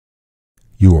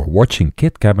You are watching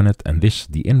Kit Kabinet, and this is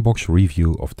the inbox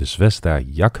review of the Zvezda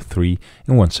Yak3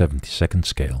 in 1/72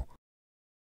 scale.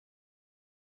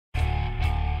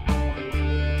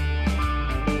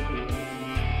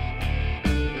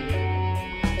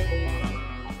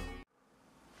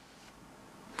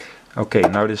 Okay,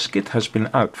 now this kit has been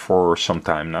out for some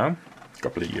time now, a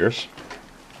couple of years.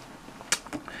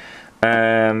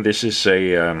 And this is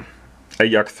a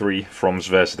Yak3 from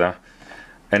Zvezda.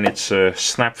 And it's a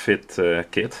snap fit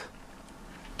kit,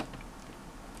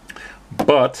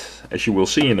 but as you will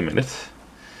see in a minute,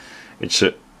 it's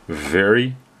a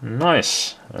very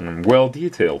nice and well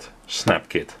detailed snap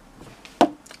kit.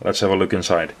 Let's have a look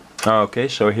inside. Okay,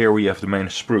 so here we have the main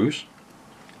sprues,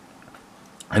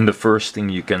 and the first thing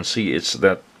you can see is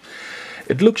that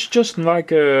it looks just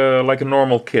like a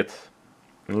normal kit,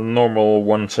 normal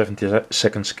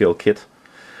 1/72 scale kit.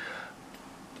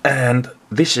 And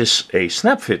this is a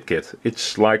snap fit kit.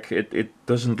 It's like it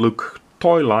doesn't look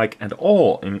toy-like at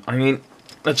all. I mean,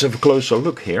 let's have a closer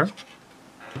look here.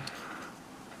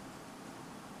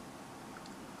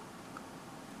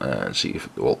 And see if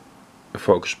it will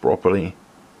focus properly.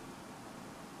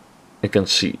 You can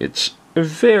see it's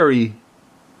very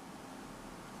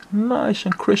nice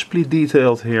and crisply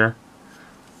detailed here.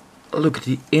 Look at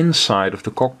the inside of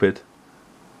the cockpit.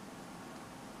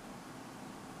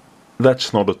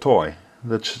 That's not a toy,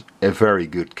 that's a very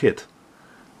good kit.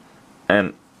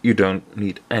 And you don't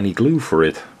need any glue for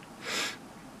it.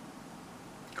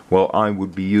 Well, I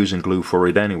would be using glue for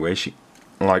it anyways.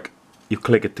 Like, you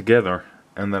click it together,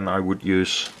 and then I would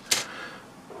use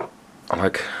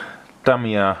like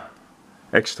Tamiya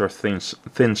extra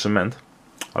thin cement.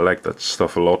 I like that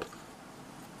stuff a lot,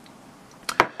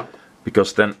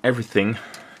 because then everything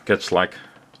gets like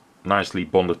nicely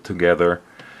bonded together.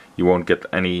 You won't get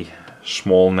any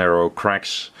small narrow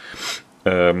cracks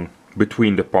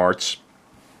between the parts,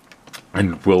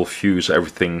 and it will fuse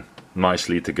everything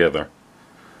nicely together.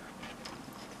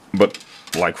 But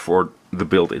like for the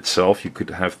build itself, you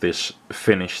could have this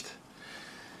finished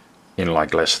in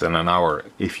like less than an hour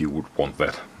if you would want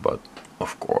that. But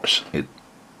of course,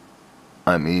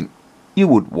 I mean, you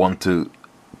would want to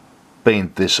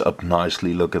paint this up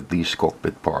nicely. Look at these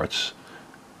cockpit parts.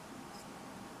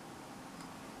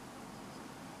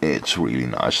 It's really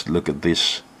nice. Look at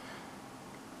this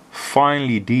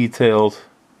finely detailed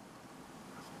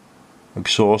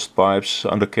exhaust pipes,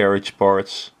 undercarriage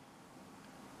parts.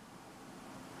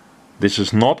 This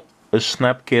is not a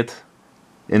snap kit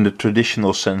in the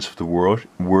traditional sense of the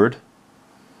word.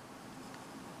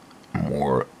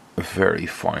 More very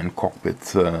fine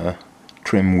cockpit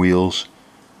trim wheels.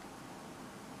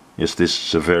 Yes, this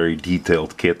is a very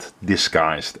detailed kit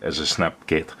disguised as a snap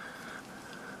kit.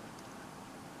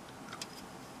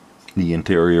 The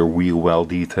interior wheel well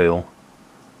detail.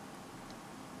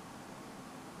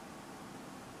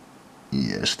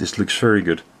 Yes, this looks very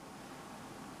good.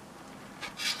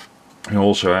 You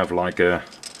also have like a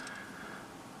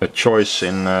choice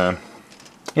in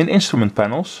instrument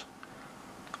panels,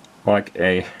 like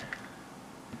a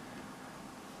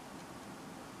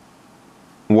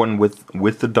one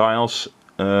with the dials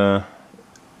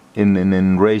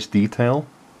in raised detail,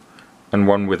 and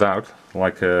one without,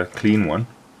 like a clean one.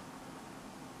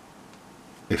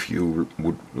 If you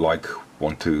would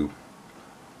want to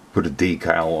put a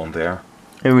decal on there.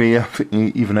 Here we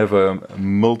even have a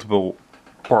multiple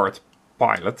part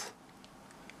pilot,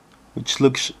 which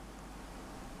looks,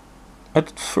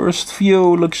 at first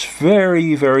view, looks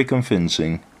very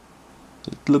convincing.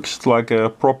 It looks like a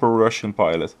proper Russian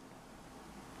pilot.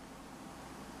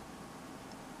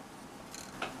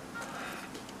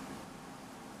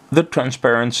 The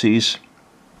transparencies,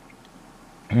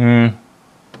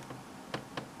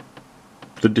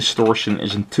 the distortion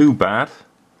isn't too bad.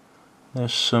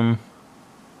 There's some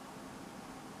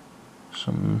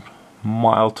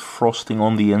mild frosting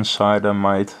on the inside. I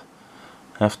might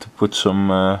have to put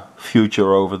some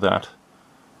future over that,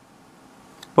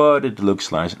 but it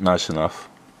looks nice enough.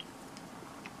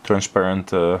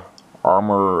 Transparent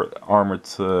armored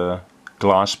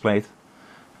glass plate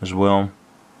as well.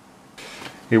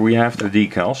 Here we have the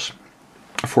decals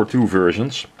for two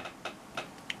versions.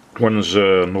 One is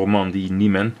a Normandy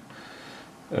Niemen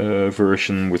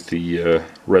version with the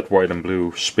red, white and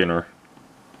blue spinner.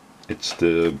 It's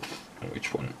the,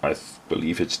 which one? I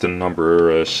believe it's the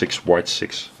number 6 white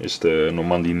 6 is the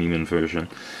Normandy Niemen version.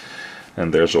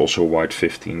 And there's also white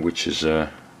 15, which is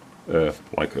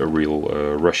like a real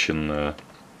Russian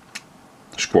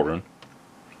squadron.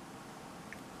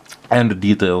 And the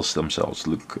details themselves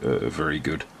look very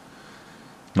good.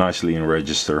 Nicely in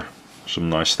register. Some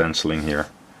nice stenciling here.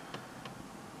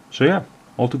 So yeah,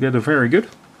 altogether very good,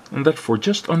 and that for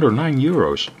just under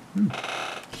 €9.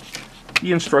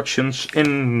 The instructions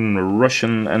in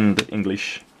Russian and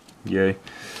English, yay,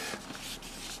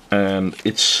 and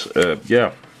it's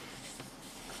yeah,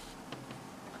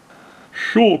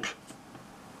 short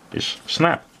is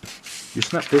snap. You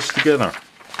snap this together.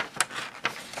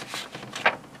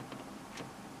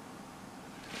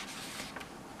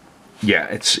 Yeah,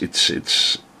 it's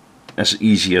as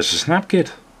easy as a snap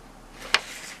kit.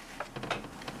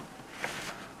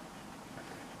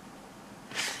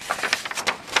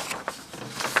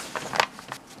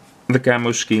 The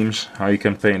camo schemes, how you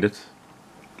can paint it.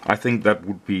 I think that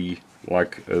would be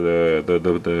like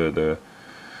the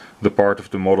part of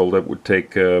the model that would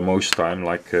take most time,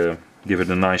 like give it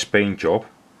a nice paint job,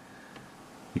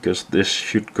 because this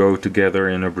should go together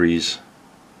in a breeze.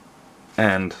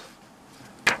 And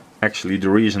actually the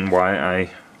reason why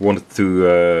I wanted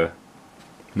to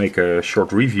make a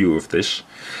short review of this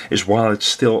is, while it's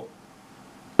still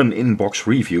an in-box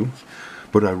review,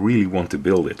 but I really want to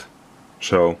build it.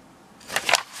 So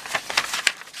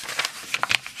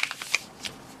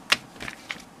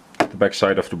the back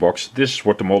side of the box, this is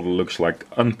what the model looks like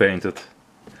unpainted,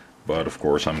 but of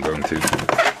course I'm going to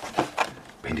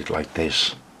paint it like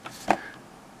this.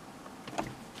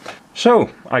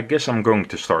 So I guess I'm going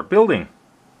to start building.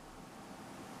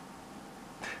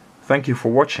 Thank you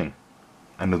for watching,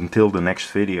 and until the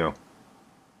next video.